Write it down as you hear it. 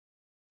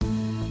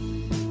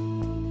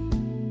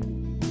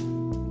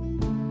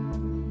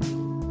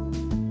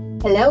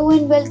Hello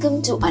and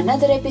welcome to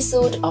another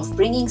episode of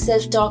Bringing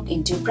Self-Talk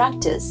into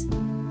Practice.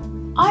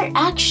 Our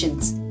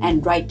actions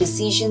and right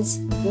decisions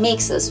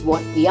makes us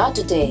what we are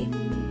today.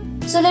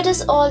 So let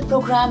us all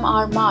program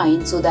our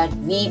mind so that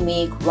we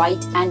make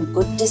right and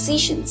good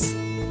decisions.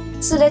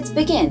 So let's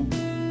begin.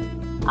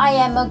 I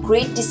am a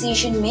great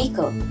decision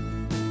maker.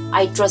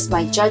 I trust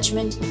my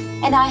judgment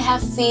and I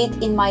have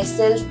faith in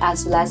myself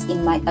as well as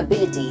in my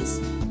abilities.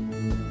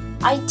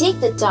 I take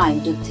the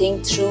time to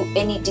think through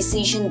any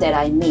decision that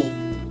I make.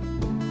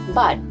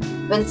 But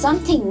when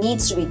something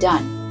needs to be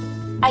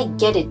done, I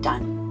get it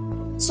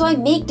done. So I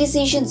make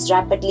decisions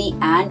rapidly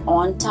and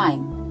on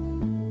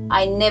time.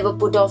 I never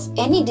put off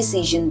any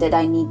decision that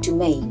I need to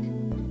make.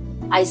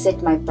 I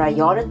set my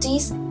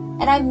priorities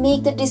and I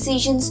make the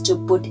decisions to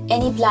put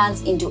any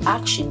plans into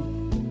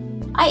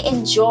action. I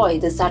enjoy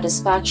the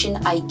satisfaction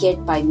I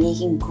get by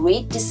making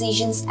great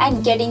decisions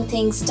and getting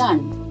things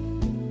done.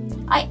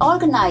 I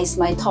organize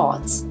my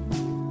thoughts.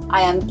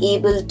 I am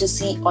able to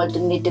see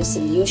alternative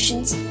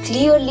solutions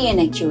clearly and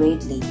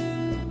accurately.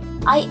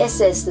 I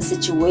assess the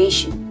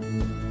situation,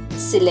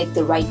 select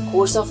the right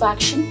course of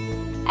action,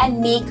 and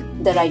make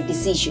the right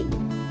decision.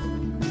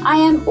 I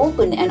am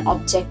open and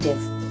objective.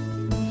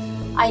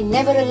 I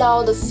never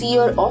allow the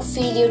fear of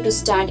failure to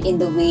stand in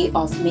the way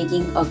of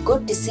making a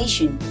good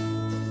decision.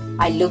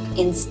 I look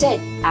instead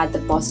at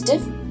the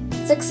positive,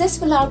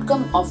 successful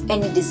outcome of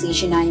any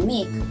decision I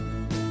make.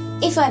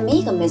 If I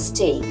make a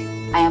mistake,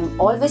 I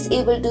am always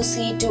able to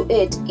see to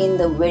it in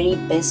the very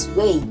best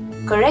way,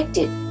 correct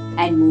it,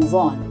 and move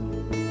on.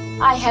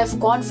 I have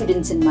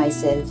confidence in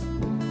myself.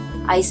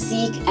 I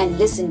seek and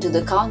listen to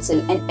the counsel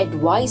and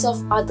advice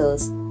of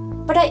others,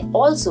 but I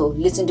also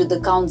listen to the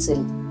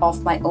counsel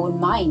of my own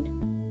mind.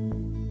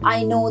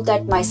 I know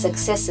that my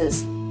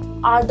successes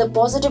are the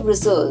positive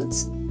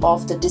results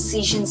of the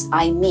decisions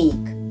I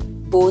make,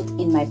 both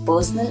in my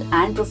personal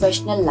and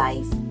professional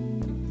life.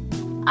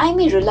 I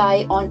may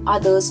rely on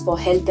others for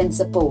help and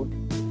support,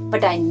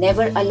 but I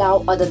never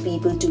allow other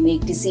people to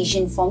make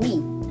decisions for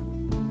me.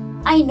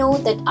 I know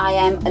that I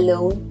am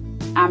alone,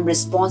 am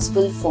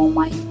responsible for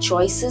my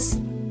choices,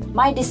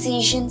 my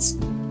decisions,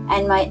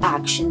 and my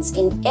actions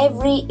in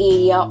every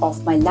area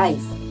of my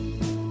life.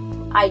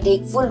 I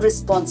take full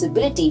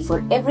responsibility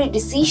for every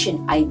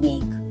decision I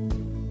make.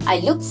 I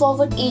look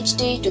forward each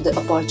day to the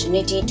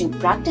opportunity to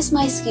practice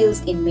my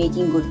skills in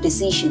making good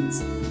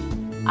decisions.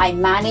 I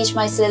manage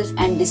myself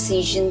and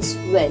decisions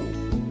well.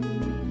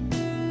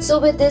 So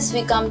with this,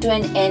 we come to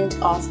an end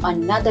of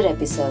another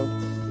episode.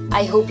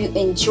 I hope you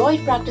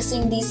enjoyed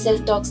practicing these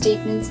self-talk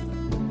statements.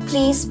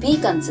 Please be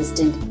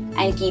consistent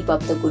and keep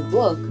up the good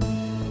work.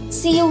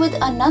 See you with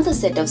another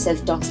set of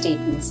self-talk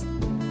statements.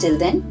 Till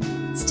then,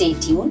 stay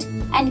tuned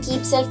and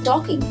keep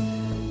self-talking.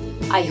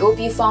 I hope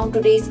you found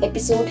today's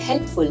episode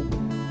helpful.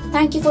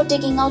 Thank you for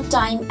taking out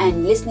time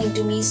and listening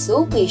to me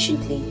so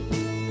patiently.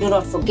 Do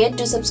not forget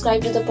to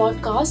subscribe to the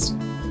podcast.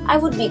 I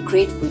would be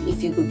grateful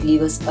if you could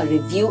leave us a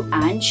review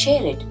and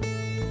share it.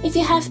 If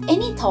you have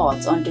any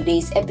thoughts on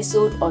today's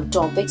episode or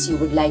topics you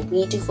would like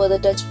me to further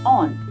touch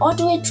on or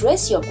to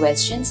address your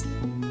questions,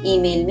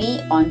 email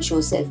me on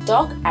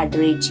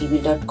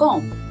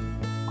showselftalk@gmail.com,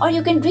 or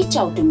you can reach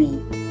out to me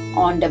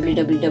on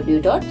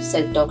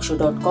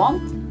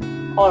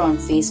www.selftalkshow.com or on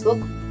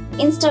Facebook,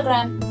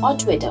 Instagram or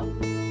Twitter.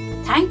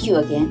 Thank you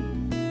again.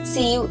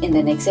 See you in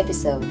the next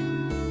episode.